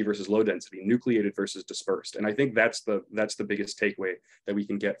density versus low density, nucleated versus dispersed. And I think that's the biggest takeaway that we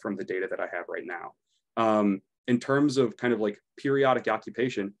can get from the data that I have right now. In terms of kind of like periodic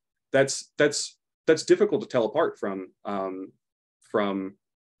occupation, that's difficult to tell apart from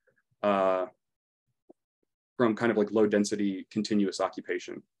kind of like low density continuous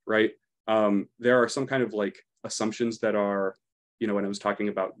occupation, right? There are some kind of like assumptions that are, when I was talking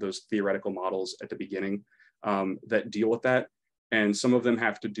about those theoretical models at the beginning, that deal with that. And some of them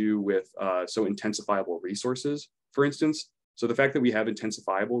have to do with intensifiable resources, for instance. So the fact that we have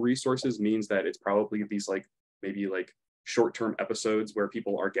intensifiable resources means that it's probably these like maybe like short-term episodes where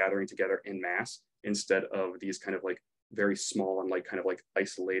people are gathering together en masse instead of these kind of like very small and like kind of like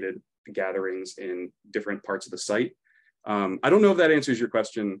isolated gatherings in different parts of the site. I don't know if that answers your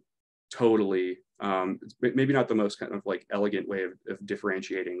question totally. It's maybe not the most kind of like elegant way of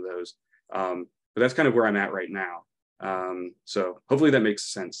differentiating those, but that's kind of where I'm at right now. So hopefully that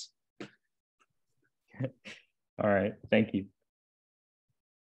makes sense. All right, thank you.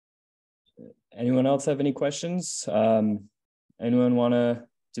 Anyone else have any questions? Anyone want to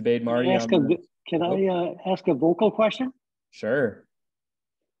debate Marty on the... Can I ask a vocal question? Sure.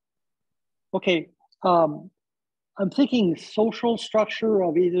 Okay. I'm thinking social structure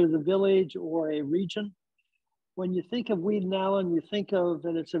of either the village or a region. When you think of Weeden Island, you think of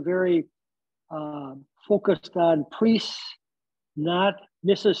that it's a very focused on priests, not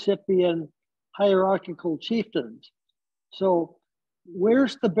Mississippian hierarchical chieftains. So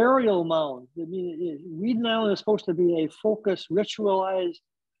where's the burial mound? I mean, Weeden Island is supposed to be a focused, ritualized,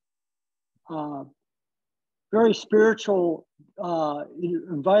 very spiritual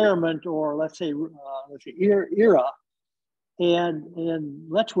environment, or let's say era. And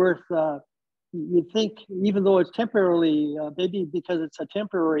Letchworth, you'd think, even though it's temporarily, maybe because it's a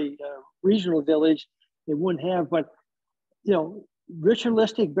temporary regional village, it wouldn't have, but you know,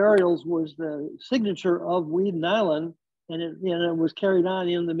 ritualistic burials was the signature of Weeden Island, and it was carried on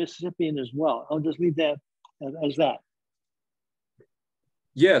in the Mississippian as well. I'll just leave that as that.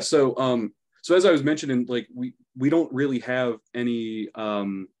 Yeah. So so as I was mentioning, like we don't really have any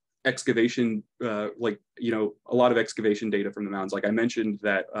excavation, like, you know, a lot of excavation data from the mounds. Like I mentioned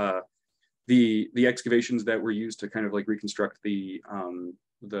that the excavations that were used to kind of like reconstruct the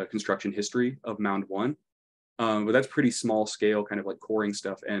construction history of Mound 1. But that's pretty small scale, kind of like coring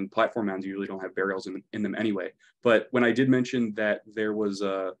stuff, and platform mounds usually don't have burials in them anyway. But when I did mention that there was,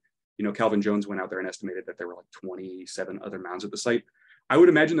 you know, Calvin Jones went out there and estimated that there were like 27 other mounds at the site, I would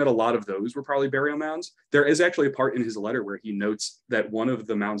imagine that a lot of those were probably burial mounds. There is actually a part in his letter where he notes that one of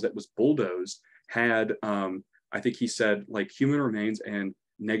the mounds that was bulldozed had, I think he said, like human remains and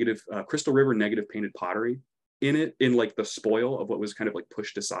negative, Crystal River negative painted pottery in it, in like the spoil of what was kind of like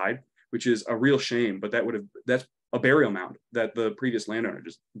pushed aside, which is a real shame, but that's a burial mound that the previous landowner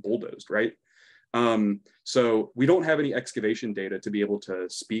just bulldozed, right? So we don't have any excavation data to be able to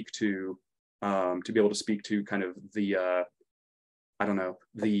speak to, kind of the, I don't know,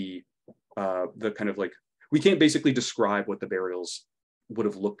 the kind of like, we can't basically describe what the burials would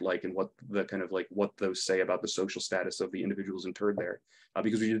have looked like and what the kind of like, what those say about the social status of the individuals interred there,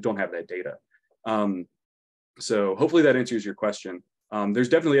 because we just don't have that data. So hopefully that answers your question. There's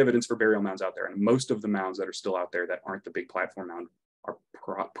definitely evidence for burial mounds out there, and most of the mounds that are still out there that aren't the big platform mound are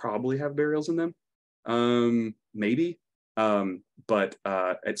probably have burials in them. Maybe, but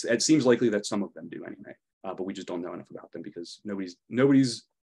it seems likely that some of them do anyway. But we just don't know enough about them because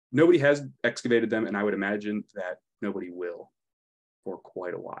nobody has excavated them, and I would imagine that nobody will for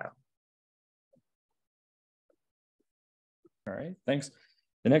quite a while. All right, thanks.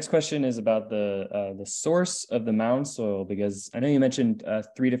 The next question is about the source of the mound soil, because I know you mentioned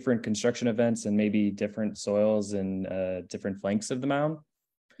 3 different construction events and maybe different soils and different flanks of the mound.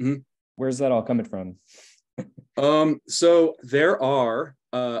 Mm-hmm. Where's that all coming from? So there are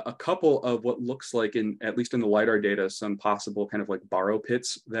a couple of what looks like, at least in the LiDAR data, some possible kind of like borrow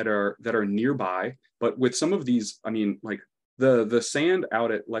pits that are nearby. But with some of these, I mean, like the sand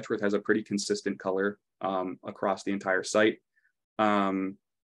out at Letchworth has a pretty consistent color across the entire site.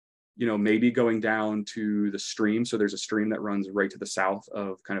 You know, maybe going down to the stream. So there's a stream that runs right to the south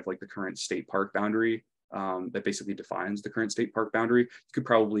of kind of like the current state park boundary, that basically defines the current state park boundary. You could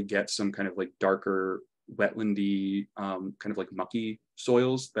probably get some kind of like darker wetlandy, kind of like mucky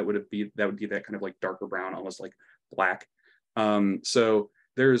soils that would be that kind of like darker brown, almost like black. So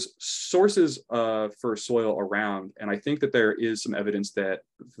there's sources for soil around, and I think that there is some evidence that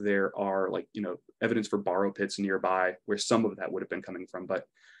there are, like, you know, evidence for borrow pits nearby where some of that would have been coming from. But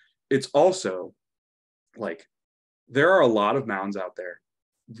it's also like there are a lot of mounds out there.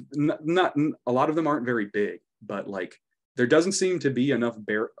 Not a lot of them aren't very big, but like there doesn't seem to be enough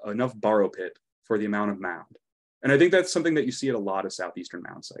borrow pit for the amount of mound. And I think that's something that you see at a lot of southeastern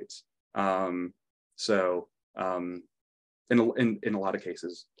mound sites. In a lot of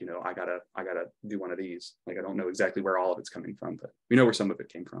cases, you know, I gotta do one of these. Like, I don't know exactly where all of it's coming from, but we know where some of it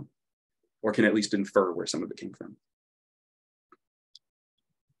came from, or can at least infer where some of it came from.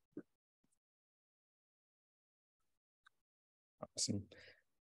 Awesome.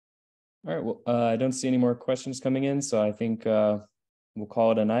 All right, well, I don't see any more questions coming in, so I think we'll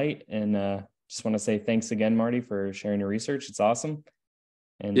call it a night. And just want to say thanks again, Marty, for sharing your research. It's awesome.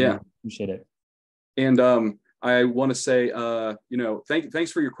 And yeah, appreciate it. And I want to say, you know,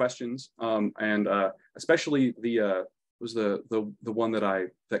 thanks for your questions, and especially the one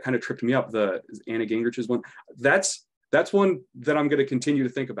that kind of tripped me up, the Anna Gingrich's one. That's one that I'm going to continue to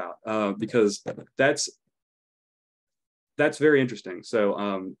think about, because that's very interesting.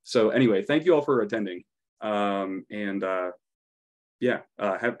 So anyway, thank you all for attending, and yeah,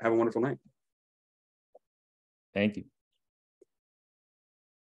 have a wonderful night. Thank you.